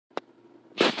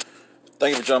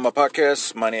Thank you for joining my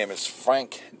podcast. My name is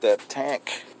Frank the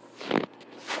Tank. I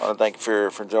want to thank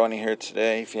you for joining here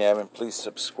today. If you haven't, please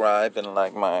subscribe and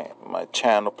like my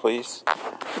channel, please.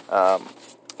 I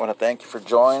want to thank you for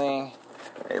joining.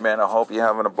 Amen. I hope you're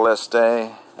having a blessed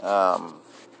day. The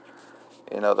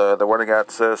Word of God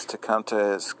says to come to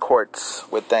His courts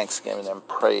with thanksgiving and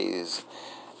praise.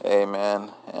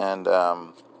 Amen. And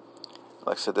like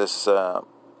I said, this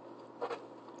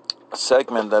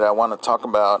segment that I want to talk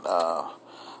about,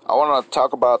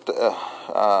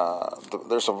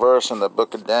 there's a verse in the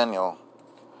book of Daniel.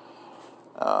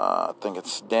 I think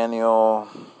it's Daniel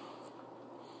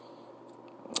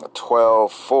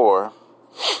 12:4.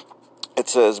 It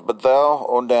says, "But thou,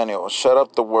 O Daniel, shut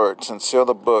up the words and seal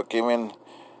the book, even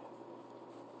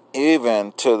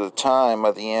to the time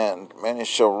of the end. Many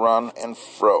shall run and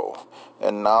fro,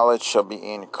 and knowledge shall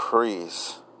be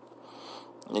increased."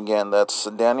 Again, that's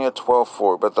Daniel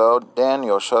 12:4. "But thou,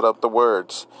 Daniel, shut up the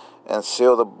words and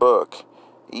seal the book,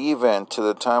 even to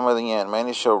the time of the end.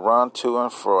 Many shall run to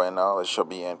and fro, and knowledge shall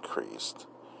be increased."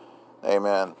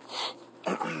 Amen.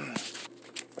 I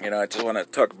just want to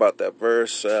talk about that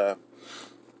verse. It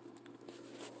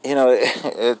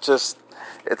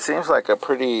seems like a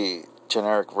pretty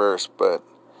generic verse, but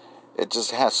it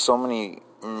just has so many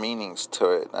meanings to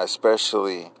it,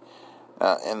 especially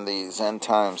in these end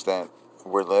times that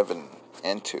we're living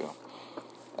into.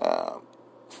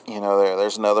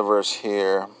 There's another verse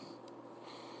here,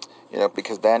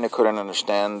 because Daniel couldn't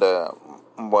understand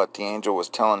what the angel was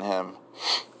telling him,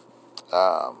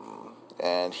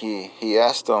 and he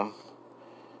asked him,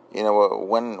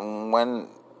 when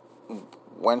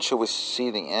should we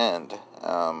see the end?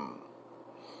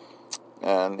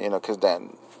 Because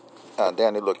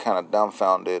Daniel looked kind of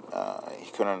dumbfounded. He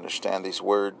couldn't understand these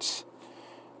words.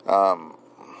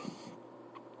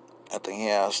 I think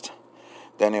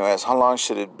Daniel asked, "How long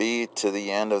should it be to the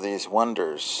end of these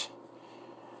wonders?"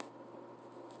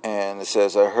 And it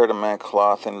says, "I heard a man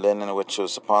clothed in linen, which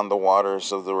was upon the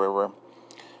waters of the river,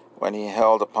 when he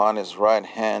held upon his right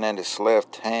hand and his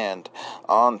left hand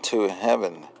unto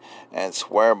heaven, and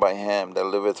sware by him that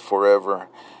liveth forever,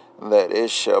 that it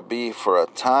shall be for a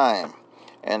time,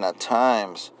 and a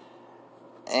times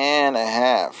and a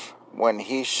half, when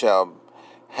he shall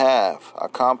have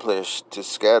accomplished to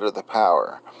scatter the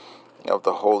power of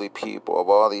the holy people. Of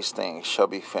all these things shall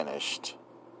be finished."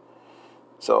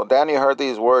 So Daniel heard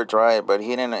these words, right? But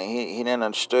he didn't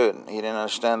understand. He didn't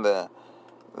understand the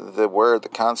word, the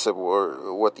concept,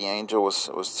 or what the angel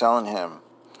was telling him.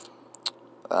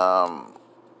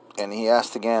 And he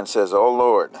asked again, says, "O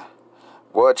Lord,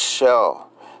 what shall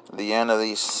the end of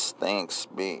these things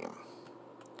be?"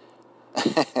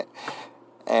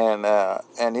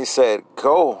 And he said,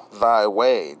 "Go thy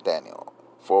way, Daniel,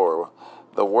 for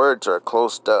the words are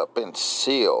closed up and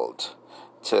sealed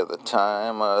till the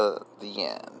time of the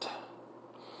end.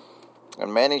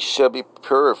 And many shall be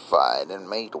purified and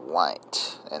made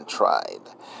white and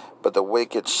tried. But the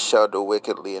wicked shall do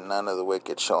wickedly, and none of the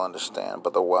wicked shall understand,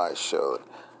 but the wise shall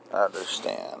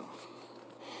understand."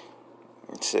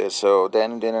 It says, so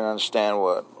Daniel didn't understand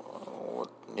what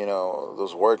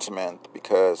those words meant,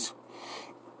 because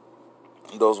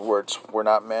those words were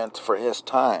not meant for his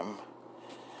time.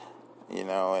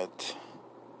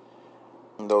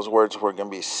 Those words were going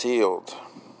to be sealed.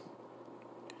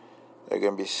 They're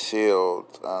going to be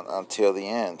sealed until the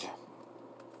end.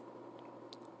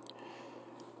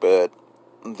 But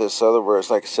this other verse,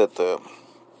 like I said, the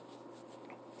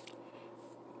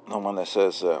one that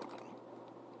says,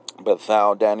 "But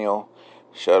thou, Daniel,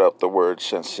 shut up the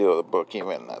words and seal the book,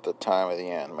 even at the time of the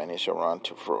end. Many shall run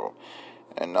to fro,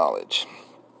 and knowledge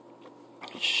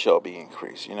shall be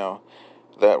increased."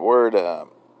 That word,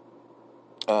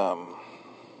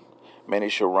 many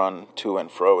shall run to and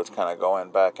fro. It's kind of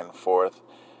going back and forth,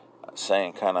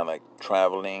 saying kind of like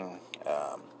traveling.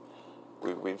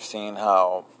 We've seen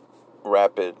how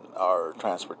rapid our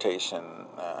transportation,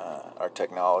 our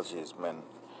technology has been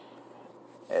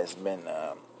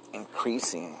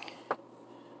increasing.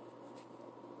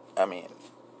 I mean,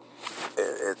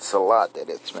 it's a lot that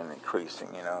it's been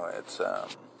increasing. It's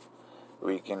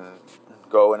we can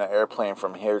go in an airplane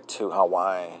from here to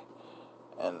Hawaii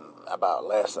in about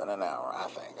less than an hour, I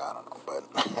think. I don't know,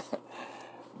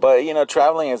 but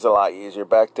traveling is a lot easier.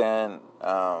 Back then,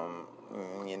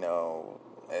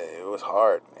 it was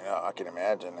hard. I can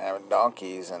imagine having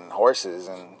donkeys and horses,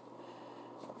 and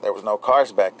there was no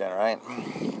cars back then, right?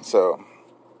 So,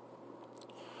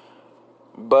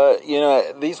 but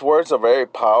these words are very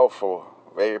powerful,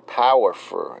 very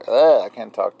powerful. I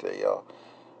can't talk to y'all.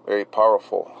 Very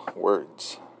powerful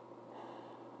words.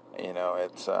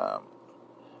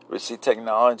 It's We see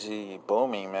technology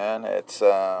booming, man.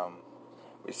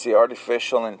 We see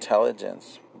artificial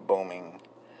intelligence booming.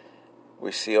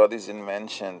 We see all these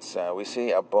inventions. We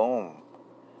see a boom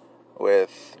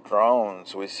with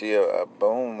drones. We see a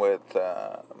boom with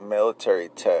military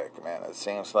tech, man. It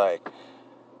seems like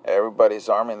everybody's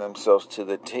arming themselves to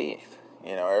the teeth.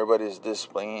 Everybody's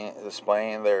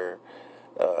displaying their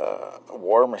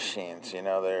war machines,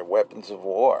 their weapons of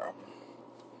war.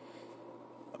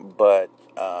 But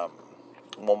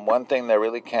one thing that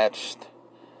really catched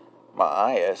my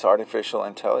eye is artificial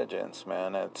intelligence,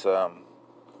 man. It's the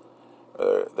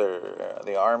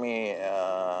army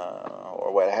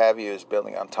or what have you is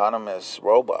building autonomous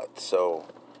robots. So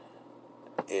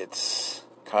it's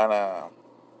kind of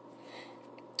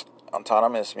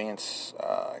autonomous means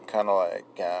kind of like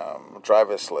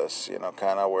driverless,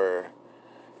 kind of where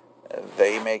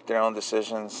they make their own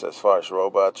decisions as far as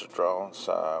robots or drones,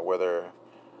 whether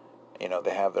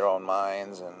they have their own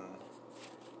minds and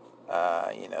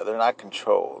they're not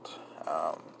controlled.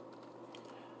 I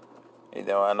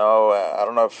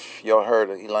don't know if y'all heard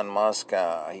of Elon Musk.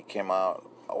 He came out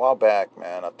a while back,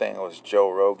 man. I think it was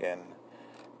Joe Rogan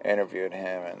interviewed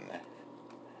him,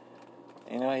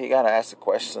 and he got asked a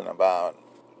question about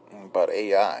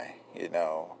AI,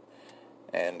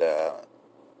 and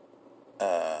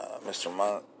Mr.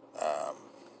 Musk,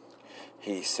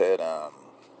 he said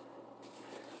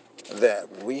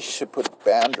that we should put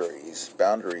boundaries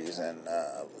and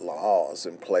laws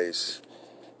in place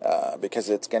because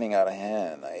it's getting out of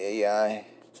hand. AI,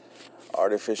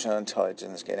 artificial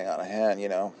intelligence, is getting out of hand.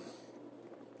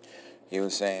 He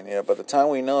was saying, by the time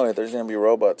we know it, there's going to be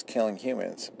robots killing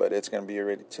humans, but it's going to be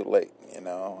already too late. And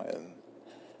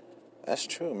that's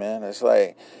true, man. It's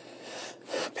like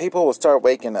people will start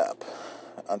waking up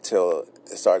until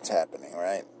it starts happening,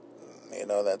 right?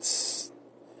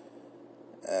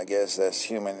 I guess that's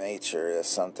human nature. That's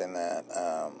something that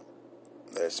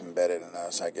that's embedded in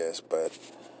us, I guess. But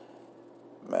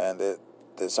man,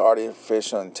 this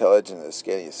artificial intelligence is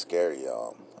getting scary,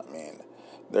 y'all. I mean,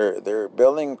 they're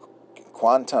building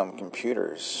quantum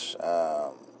computers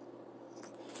that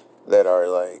are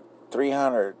like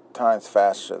 300 times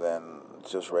faster than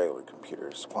just regular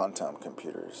computers, quantum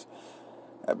computers,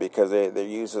 because they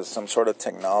use some sort of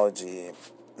technology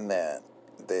that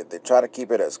they try to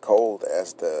keep it as cold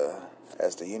as the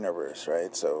universe,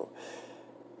 right? So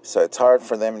it's hard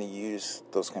for them to use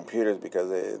those computers because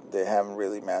they haven't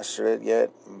really mastered it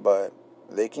yet. But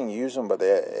they can use them, but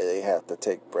they have to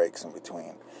take breaks in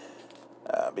between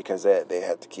because they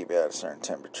have to keep it at a certain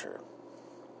temperature.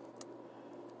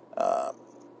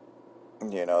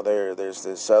 There's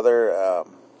this other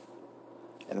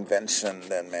invention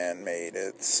that man made.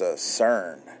 It's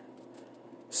CERN.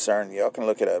 CERN, y'all can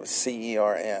look it up,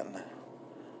 CERN.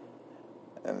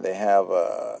 And they have,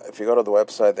 if you go to the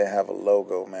website, they have a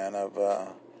logo, man, of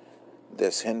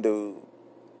this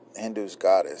Hindu's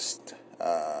goddess.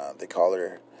 They call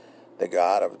her the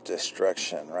god of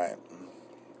destruction, right?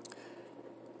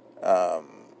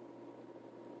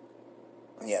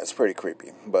 Yeah, it's pretty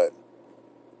creepy. But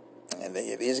and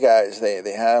these guys,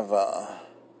 they have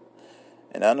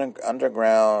an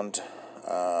underground,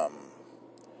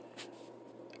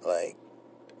 like,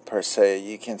 per se,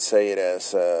 you can say it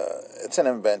as it's an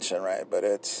invention, right? But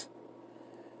it's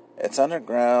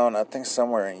underground. I think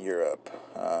somewhere in Europe,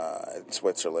 in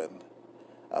Switzerland,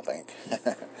 I think.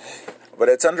 But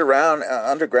it's underground,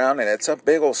 and it's a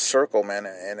big old circle, man.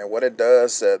 And what it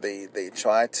does, they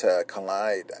try to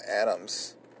collide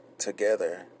atoms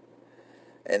together,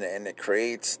 and it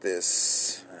creates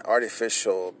this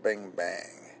artificial Big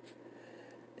Bang.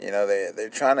 They're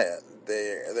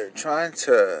trying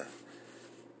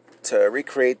to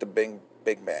recreate the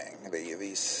Big Bang.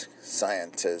 These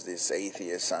scientists, these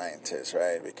atheist scientists,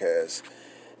 right? Because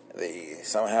they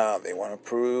want to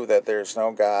prove that there's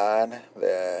no God,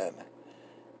 that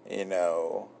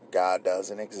God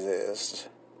doesn't exist.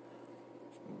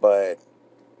 But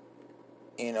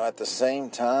at the same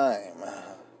time,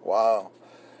 while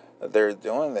they're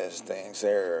doing these things,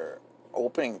 they're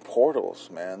opening portals,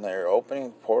 man. They're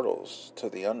opening portals to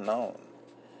the unknown.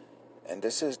 And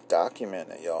this is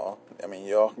documented, y'all. I mean,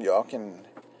 y'all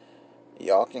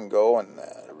can go and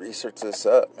research this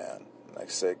up, man. Like I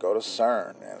said, go to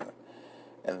CERN,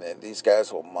 and then these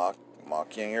guys will mock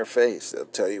you in your face. They'll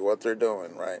tell you what they're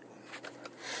doing, right?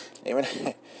 Even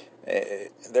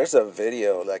there's a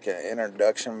video, like an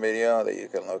introduction video that you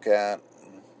can look at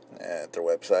their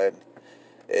website.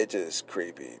 It's just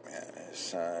creepy, man.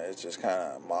 It's just kind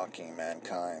of mocking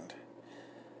mankind.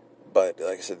 But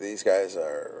like I said, these guys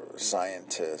are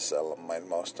scientists.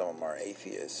 Most of them are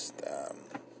atheists.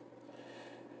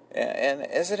 And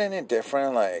is it any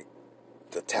different, like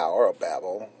the Tower of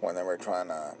Babel, when they were trying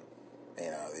to,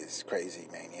 these crazy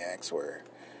maniacs were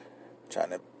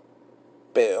trying to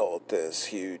build this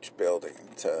huge building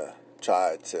to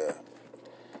try to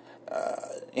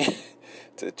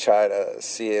to try to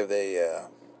see if they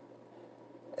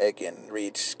can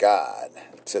reach God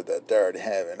to the third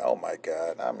heaven. Oh my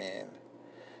God! I mean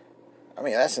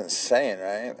that's insane,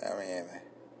 right?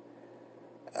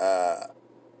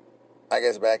 I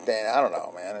guess back then, I don't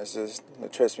know, man. It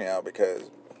trips me out because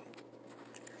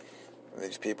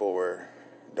these people were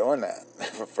doing that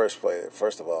first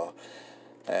of all,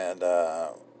 and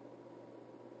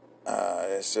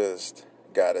it's just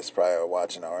God is probably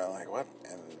watching over and like, what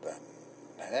in the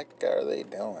heck are they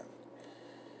doing?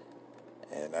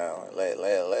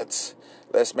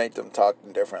 Let's make them talk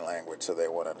in different language so they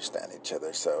won't understand each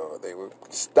other, so they would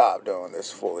stop doing this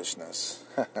foolishness.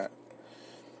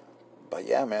 But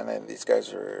yeah, man, these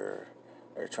guys are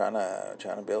trying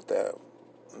to build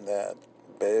that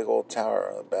big old Tower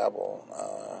of Babel,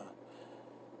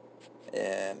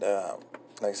 and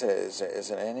like I said, is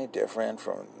it any different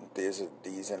from these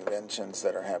inventions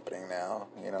that are happening now?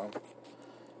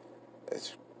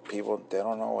 It's people, they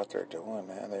don't know what they're doing,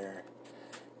 man. They're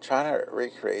trying to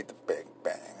recreate the Big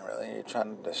Bang. Really, you're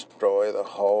trying to destroy the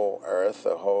whole Earth,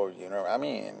 the whole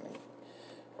universe.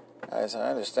 As I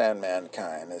understand,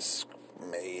 mankind is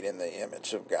made in the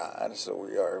image of God, so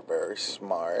we are very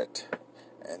smart,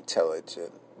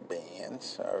 intelligent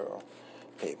beings or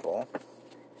people,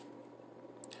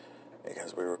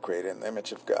 because we were created in the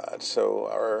image of God. So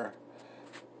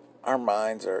our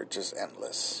minds are just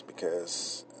endless,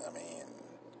 because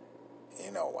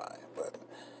you know why. But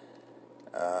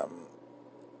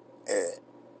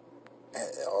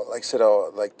like I said,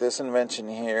 like this invention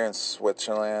here in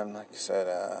Switzerland, like I said,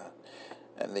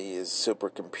 and these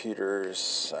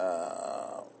supercomputers,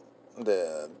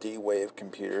 the D-Wave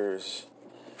computers.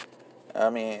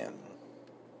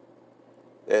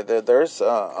 There's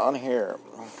on here.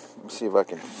 Let me see if I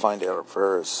can find out a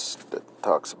verse that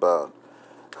talks about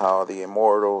how the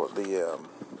immortal, the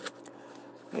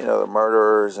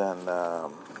murderers and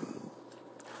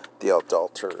the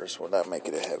adulterers will not make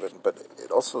it to heaven. But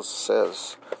it also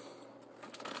says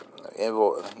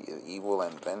evil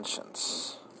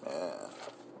inventions. Yeah.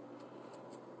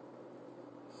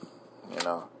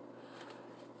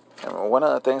 One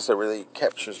of the things that really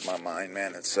captures my mind,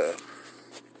 man, it's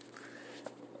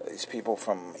these people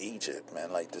from Egypt,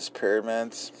 man, like these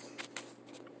pyramids.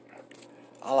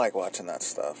 I like watching that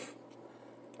stuff.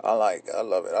 I love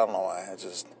it. I don't know why.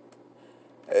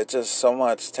 It's just so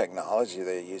much technology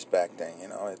they used back then.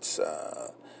 It's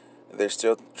they're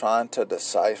still trying to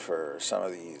decipher some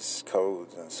of these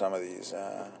codes and some of these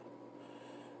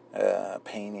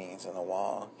paintings on the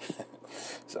wall.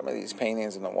 Some of these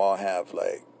paintings on the wall have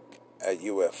like a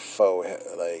UFO,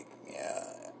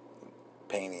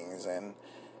 paintings, and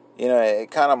it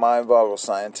kind of mind boggles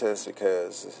scientists,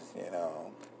 because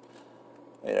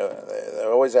they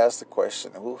always ask the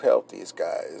question, who helped these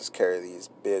guys carry these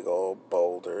big old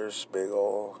boulders, big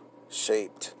old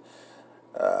shaped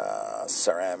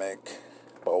ceramic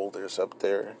boulders up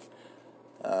there.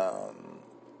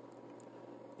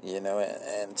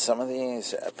 And some of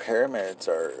these pyramids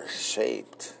are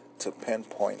shaped to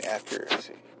pinpoint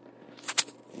accuracy.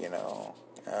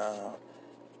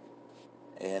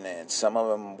 And some of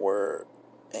them were,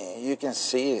 and you can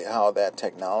see how that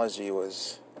technology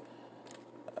was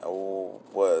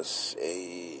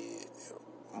a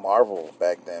marvel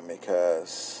back then,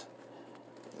 because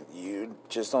you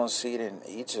just don't see it in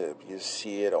Egypt. You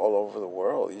see it all over the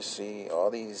world. You see all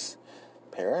these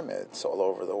pyramids all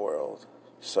over the world.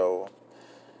 So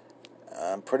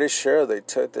I'm pretty sure they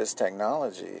took this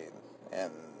technology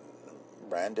and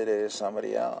branded it as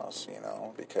somebody else,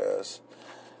 because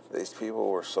these people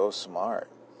were so smart.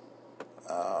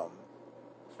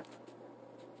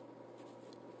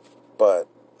 But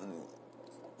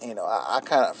I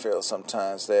kind of feel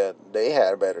sometimes that they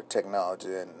had better technology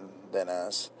than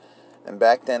us. And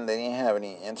back then, they didn't have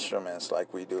any instruments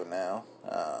like we do now.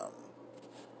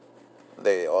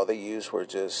 All they used were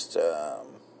just,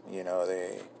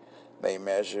 they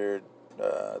measured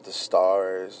the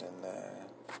stars and the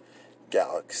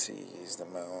galaxies, the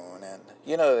moon, and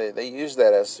they used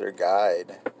that as their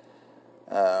guide,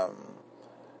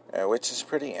 which is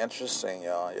pretty interesting,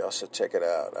 y'all. Y'all should check it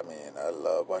out. I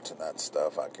love watching that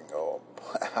stuff. I can go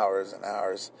hours and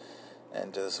hours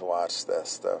and just watch that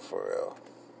stuff for real.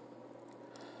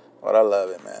 But I love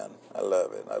it, man. I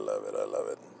love it.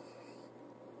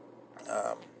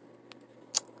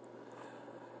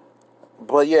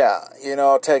 But yeah,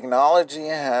 technology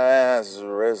has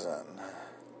risen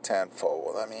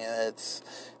tenfold. I mean, it's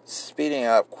speeding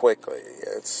up quickly.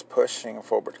 It's pushing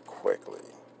forward quickly.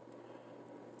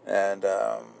 And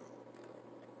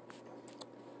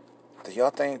do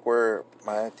y'all think we're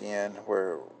at the end?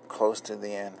 We're close to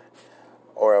the end?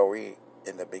 Or are we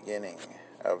in the beginning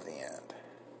of the end?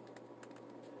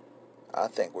 I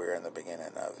think we're in the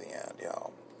beginning of the end,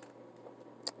 y'all.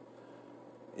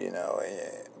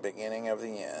 Beginning of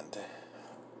the end.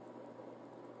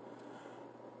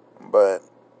 But,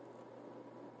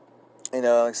 like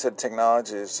I said,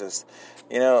 technology is just,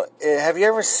 have you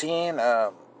ever seen,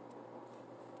 on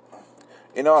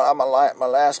my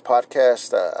last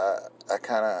podcast,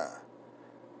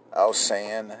 I was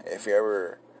saying, if you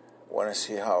ever want to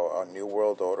see how a new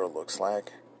world order looks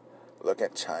like, look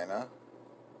at China.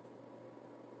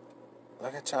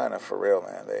 Look at China for real,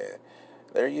 man.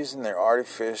 They're using their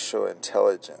artificial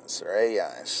intelligence, their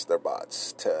AIs, their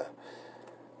bots, to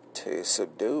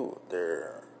subdue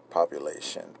their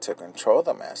population, to control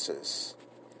the masses.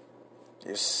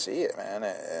 You see it, man,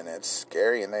 and it's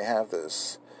scary. And they have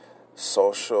this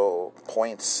social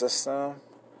point system,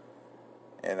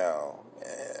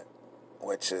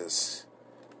 which is,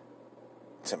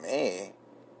 to me,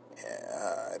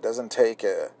 it doesn't take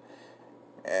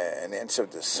an inch of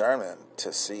discernment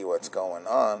to see what's going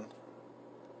on.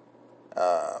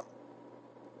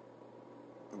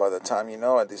 By the time you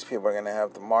know it, these people are going to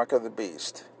have the mark of the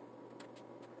beast.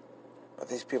 But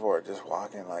these people are just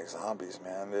walking like zombies,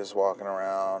 man. They're just walking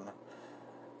around,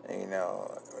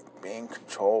 being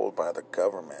controlled by the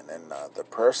government. And the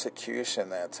persecution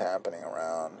that's happening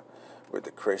around with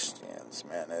the Christians,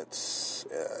 man, it's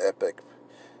epic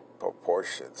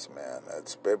proportions, man.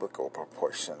 It's biblical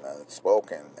proportion, and it's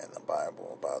spoken in the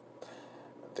Bible about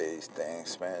these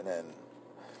things, man. And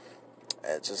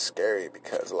it's just scary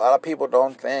because a lot of people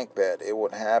don't think that it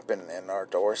would happen in our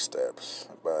doorsteps.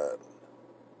 But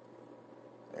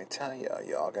let me tell you,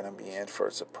 y'all gonna be in for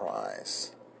a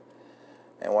surprise.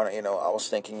 And when I was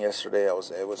thinking yesterday, it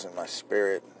was in my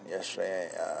spirit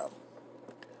yesterday.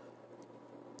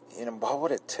 What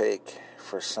would it take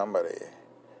for somebody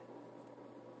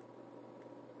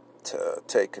to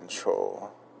take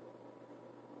control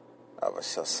of a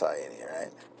society,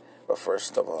 right? But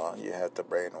first of all, you have to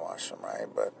brainwash them, right?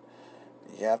 But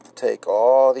you have to take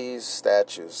all these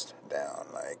statues down,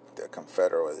 like the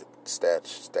Confederate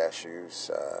statues.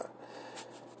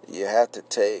 You have to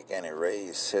take and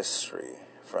erase history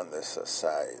from this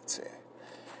society.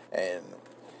 And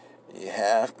you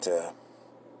have to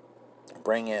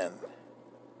bring in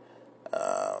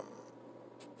a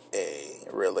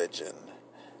religion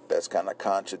that's going to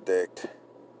contradict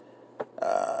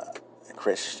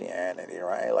Christianity,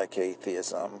 right? Like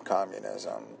atheism,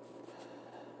 communism.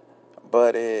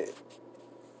 But it's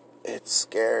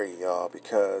scary, y'all,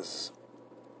 because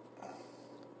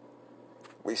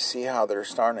we see how they're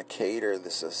starting to cater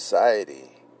the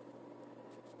society,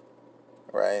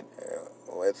 right?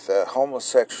 With the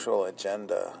homosexual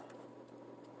agenda,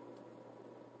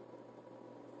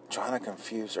 trying to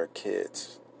confuse our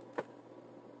kids.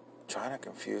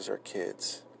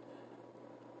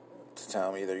 To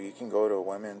tell them either you can go to a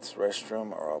women's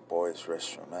restroom or a boys'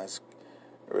 restroom. That's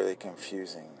really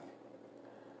confusing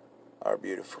our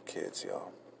beautiful kids,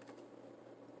 y'all.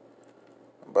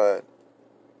 But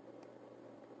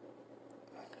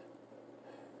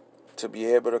to be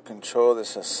able to control the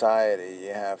society,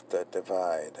 you have to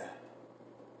divide.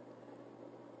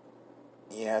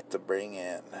 You have to bring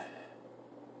in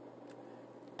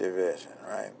division,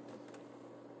 right?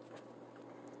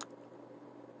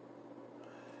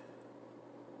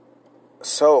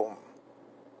 So,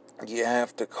 you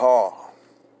have to call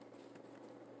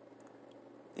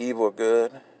evil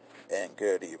good and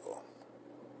good evil.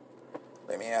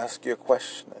 Let me ask you a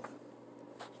question.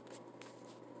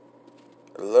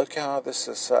 Look how the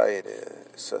society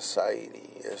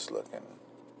is looking.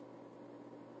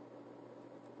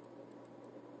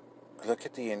 Look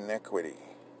at the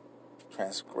iniquity,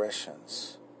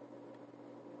 transgressions.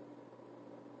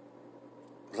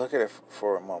 Look at it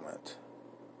for a moment.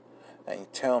 And you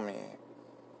tell me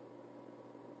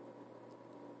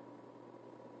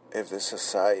if this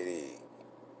society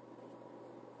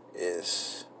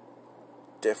is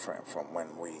different from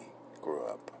when we grew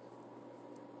up.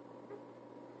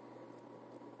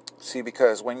 See,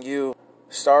 because when you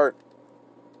start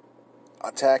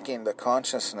attacking the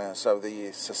consciousness of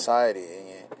the society,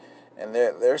 and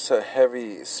there's a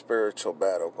heavy spiritual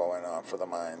battle going on for the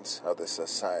minds of the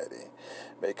society,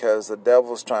 because the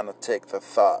devil's trying to take the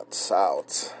thoughts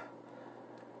out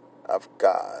of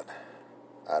God,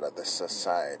 out of the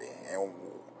society. And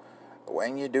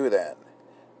when you do that,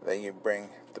 then you bring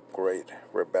the great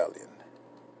rebellion.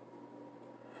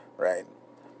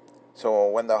 So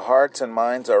when the hearts and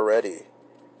minds are ready,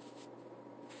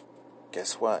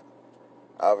 guess what?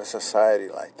 Of a society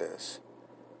like this,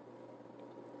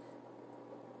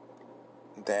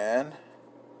 then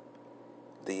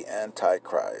the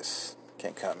Antichrist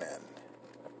can come in.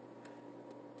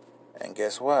 And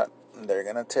guess what? They're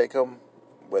going to take them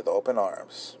with open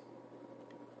arms.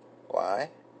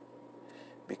 Why?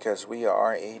 Because we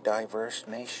are a diverse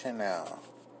nation now.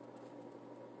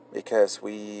 Because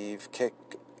we've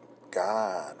kicked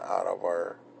God out of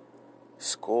our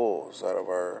schools, out of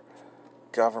our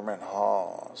government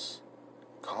halls,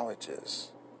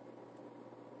 colleges.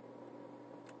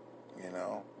 You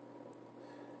know?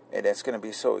 And it's going to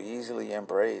be so easily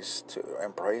embraced to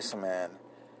embrace a man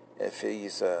if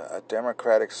he's a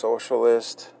democratic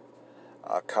socialist,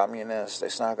 a communist.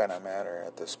 It's not going to matter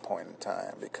at this point in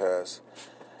time because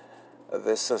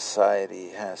this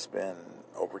society has been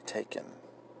overtaken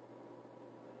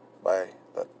by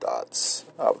the thoughts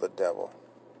of the devil.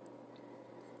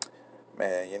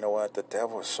 Man, you know what? The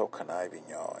devil is so conniving,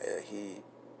 y'all.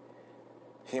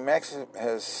 He makes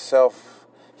himself.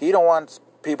 He don't want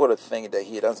people to think that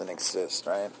he doesn't exist,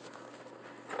 right?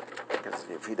 Because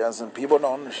if he doesn't, people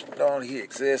don't know he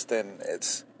exists, then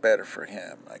it's better for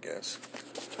him, I guess.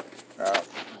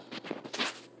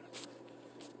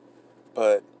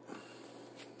 But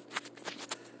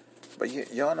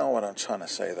y'all know what I'm trying to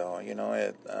say, though. You know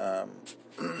it.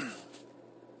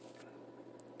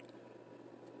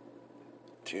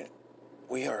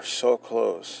 We are so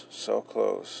close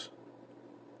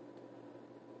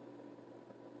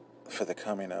for the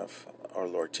coming of our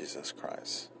Lord Jesus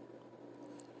Christ.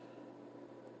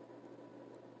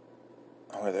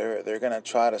 Or they're going to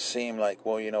try to seem like,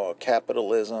 well,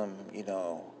 capitalism,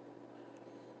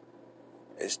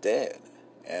 is dead.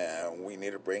 And we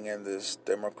need to bring in this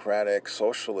democratic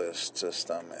socialist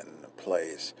system in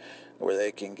place where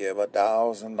they can give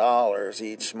 $1,000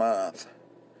 each month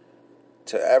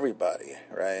to everybody,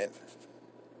 right?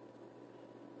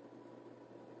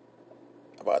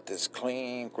 About this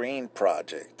clean green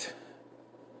project.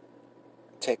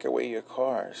 Take away your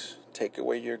cars. Take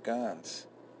away your guns.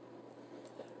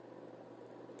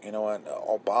 You know what?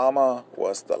 Obama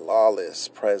was the lawless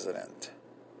president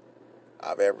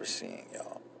I've ever seen,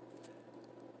 y'all.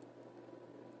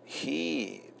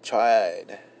 He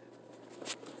tried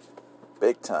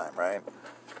big time, right?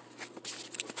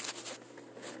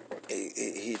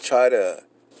 He tried to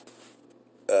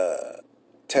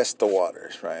test the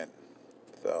waters, right?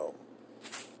 So,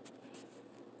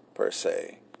 per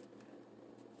se.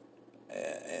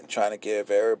 And trying to give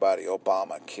everybody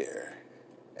Obamacare.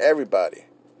 Everybody.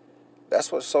 That's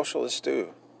what socialists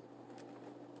do.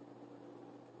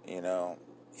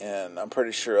 And I'm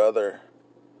pretty sure other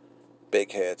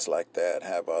big heads like that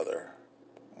have other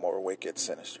more wicked,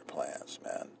 sinister plans,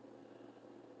 man.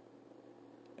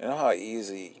 You know how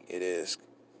easy it is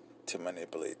to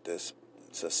manipulate this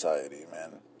society,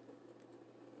 man.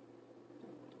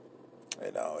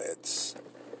 It's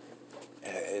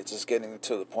just getting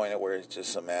to the point where it's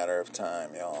just a matter of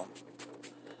time, y'all.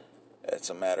 It's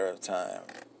a matter of time.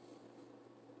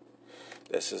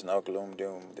 This is no gloom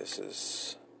doom. This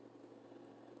is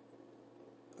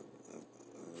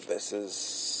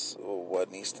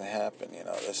what needs to happen.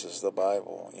 This is the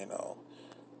Bible.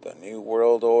 The new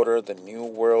world order, the new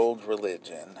world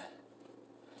religion.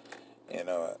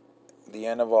 The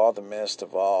end of all the mist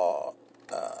of all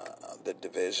the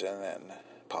division and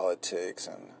politics,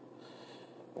 and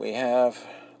we have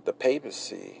the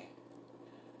papacy.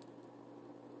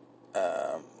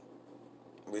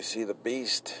 We see the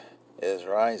beast is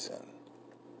rising,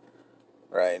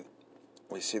 right?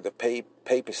 We see the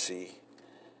papacy,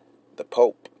 the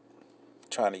Pope,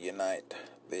 trying to unite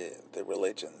the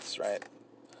religions, right?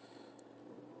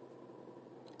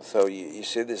 So you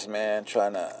see this man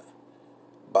trying to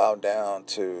bow down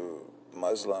to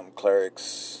Muslim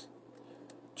clerics,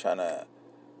 trying to,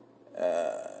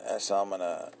 I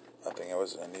think it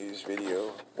was a news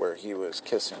video where he was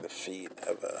kissing the feet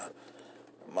of a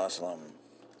Muslim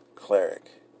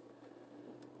cleric.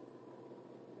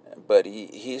 But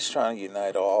he's trying to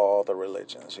unite all the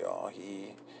religions, y'all.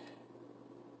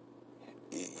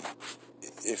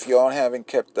 If y'all haven't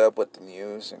kept up with the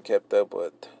news and kept up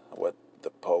with what the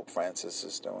Pope Francis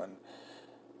is doing,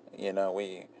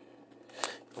 we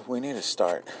need to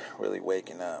start really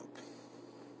waking up.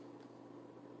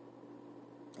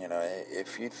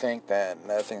 If you think that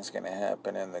nothing's going to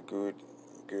happen in the good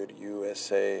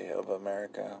USA of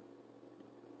America,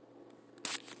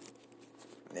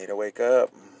 you need to wake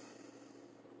up.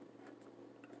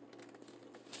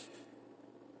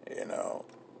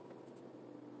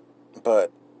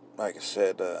 But like I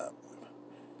said, the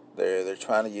They're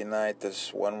trying to unite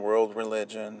this one world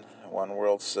religion, one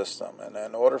world system, and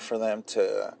in order for them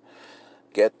to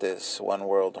get this one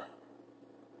world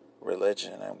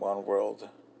religion and one world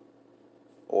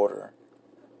order,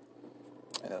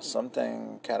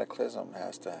 something cataclysm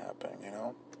has to happen.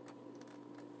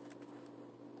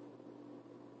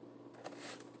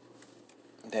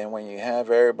 Then when you have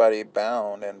everybody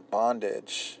bound in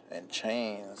bondage and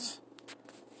chains,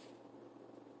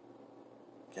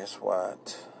 guess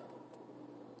what?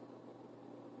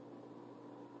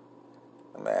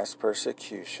 Mass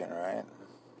persecution, right?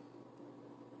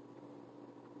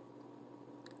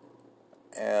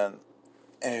 And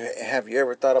have you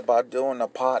ever thought about doing a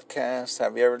podcast?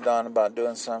 Have you ever thought about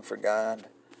doing something for God?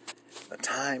 The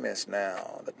time is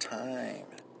now. The time.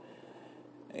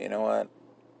 You know what?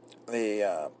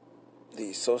 The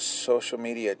social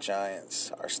media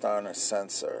giants are starting to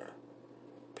censor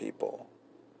people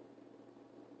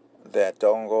that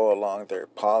don't go along their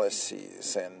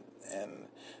policies. And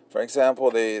for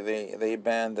example, they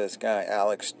banned this guy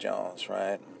Alex Jones,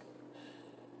 right?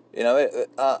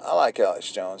 I like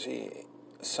Alex Jones.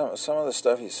 Some of the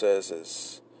stuff he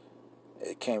says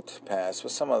it came to pass.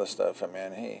 But some other stuff,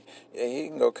 he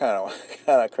can go kind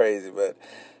of crazy.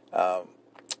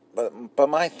 But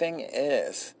my thing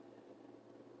is,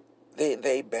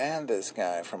 they banned this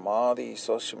guy from all these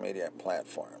social media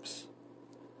platforms.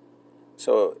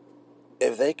 So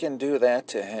if they can do that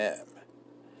to him,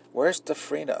 where's the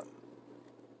freedom?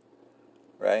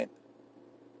 Right?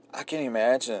 I can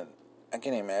imagine,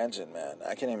 man.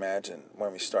 I can imagine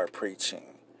when we start preaching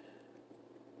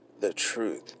the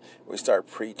truth. We start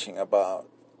preaching about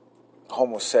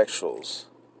homosexuals,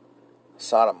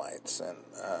 sodomites, and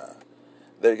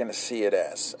they're going to see it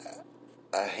as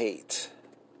a hate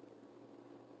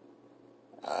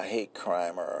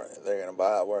crime, or we're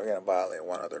going to violate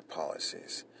one of their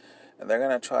policies. And they're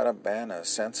going to try to ban us,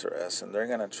 censor us, and they're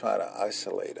going to try to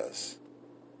isolate us.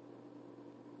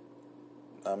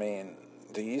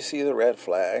 Do you see the red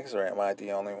flags, or am I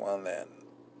the only one that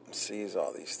sees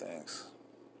all these things?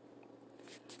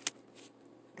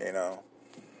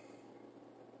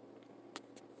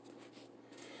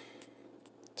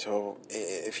 So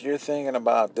if you're thinking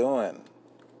about doing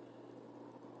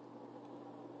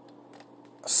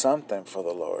something for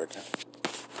the Lord,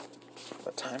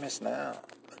 the time is now.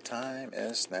 The time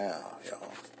is now,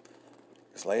 y'all.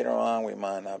 Because later on, we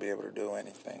might not be able to do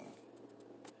anything.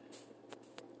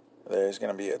 There's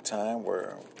going to be a time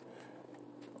where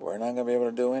we're not going to be able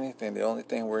to do anything. The only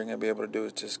thing we're going to be able to do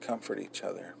is just comfort each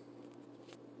other.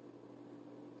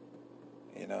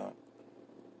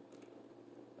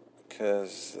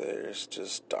 Because there's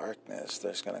just darkness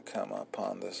that's going to come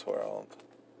upon this world.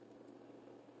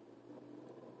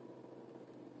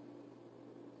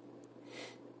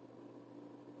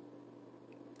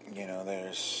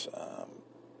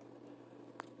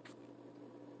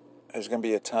 There's going to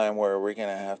be a time where we're going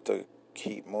to have to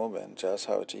keep moving, just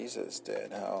how Jesus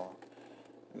did, how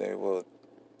they will,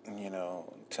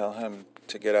 tell him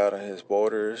to get out of his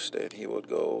borders, that he would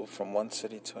go from one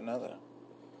city to another.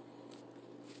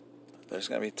 There's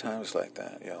going to be times like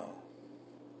that, y'all.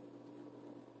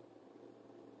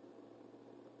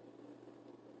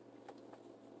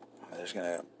 There's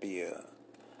going to be a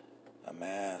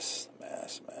mass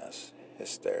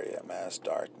hysteria, mass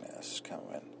darkness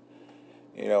coming.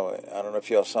 I don't know if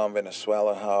y'all saw in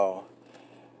Venezuela how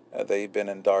they've been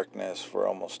in darkness for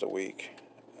almost a week.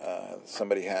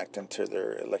 Somebody hacked into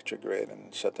their electric grid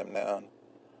and shut them down.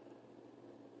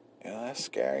 That's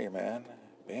scary, man.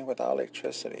 Being without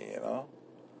electricity,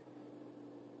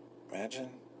 Imagine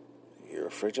your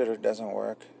refrigerator doesn't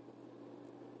work.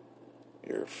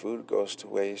 Your food goes to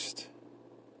waste.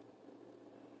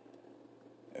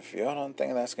 If y'all don't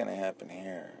think that's going to happen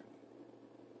here,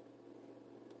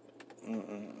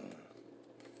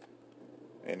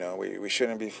 we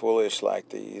shouldn't be foolish like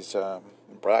these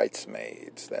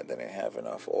bridesmaids that didn't have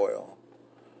enough oil.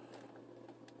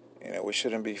 We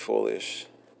shouldn't be foolish,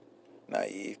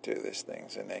 naive to these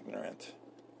things, and ignorant.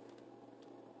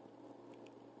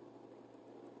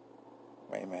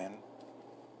 Amen.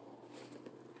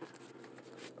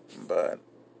 But,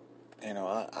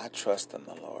 I trust in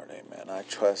the Lord, amen. I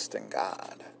trust in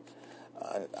God.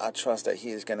 I trust that he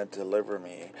is going to deliver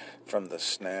me from the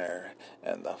snare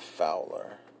and the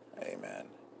fowler, amen.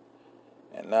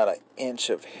 And not an inch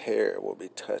of hair will be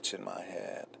touching my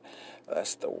head.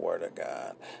 That's the word of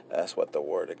God. That's what the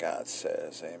word of God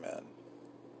says, amen.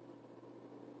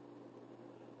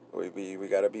 We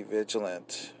got to be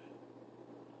vigilant.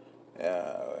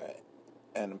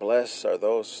 And blessed are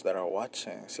those that are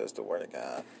watching, says the word of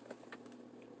God.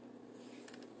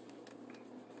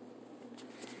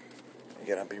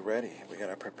 gotta be ready. We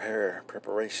gotta prepare.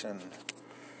 Preparation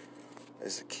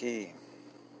is the key.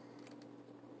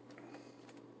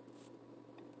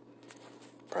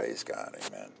 Praise God,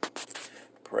 amen.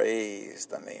 Praise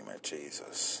the name of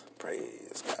Jesus.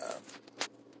 Praise God,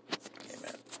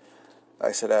 amen. Like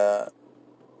I said,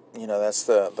 that's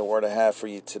the word I have for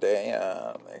you today.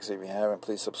 Actually, if you haven't,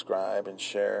 please subscribe and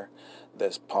share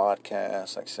this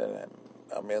podcast. Like I said,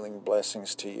 a million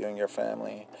blessings to you and your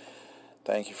family.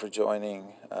 Thank you for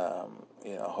joining.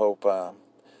 Hope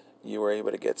you were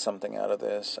able to get something out of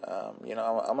this. I'm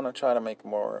going to try to make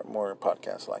more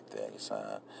podcasts like this.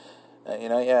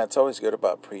 It's always good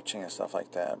about preaching and stuff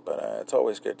like that, but it's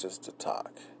always good just to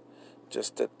talk.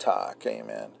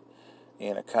 Amen.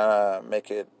 Kind of make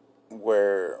it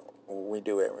where we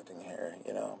do everything here,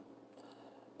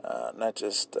 not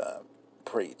just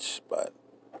preach,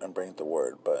 and bring the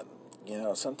word, but,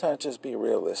 sometimes just be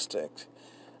realistic,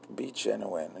 be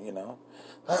genuine,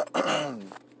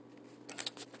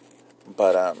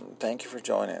 But thank you for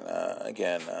joining.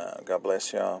 Again, God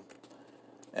bless y'all.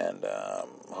 And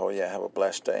have a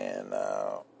blessed day. And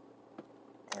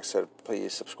like I said,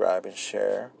 please subscribe and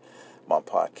share my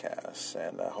podcast.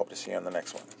 And I hope to see you on the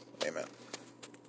next one. Amen.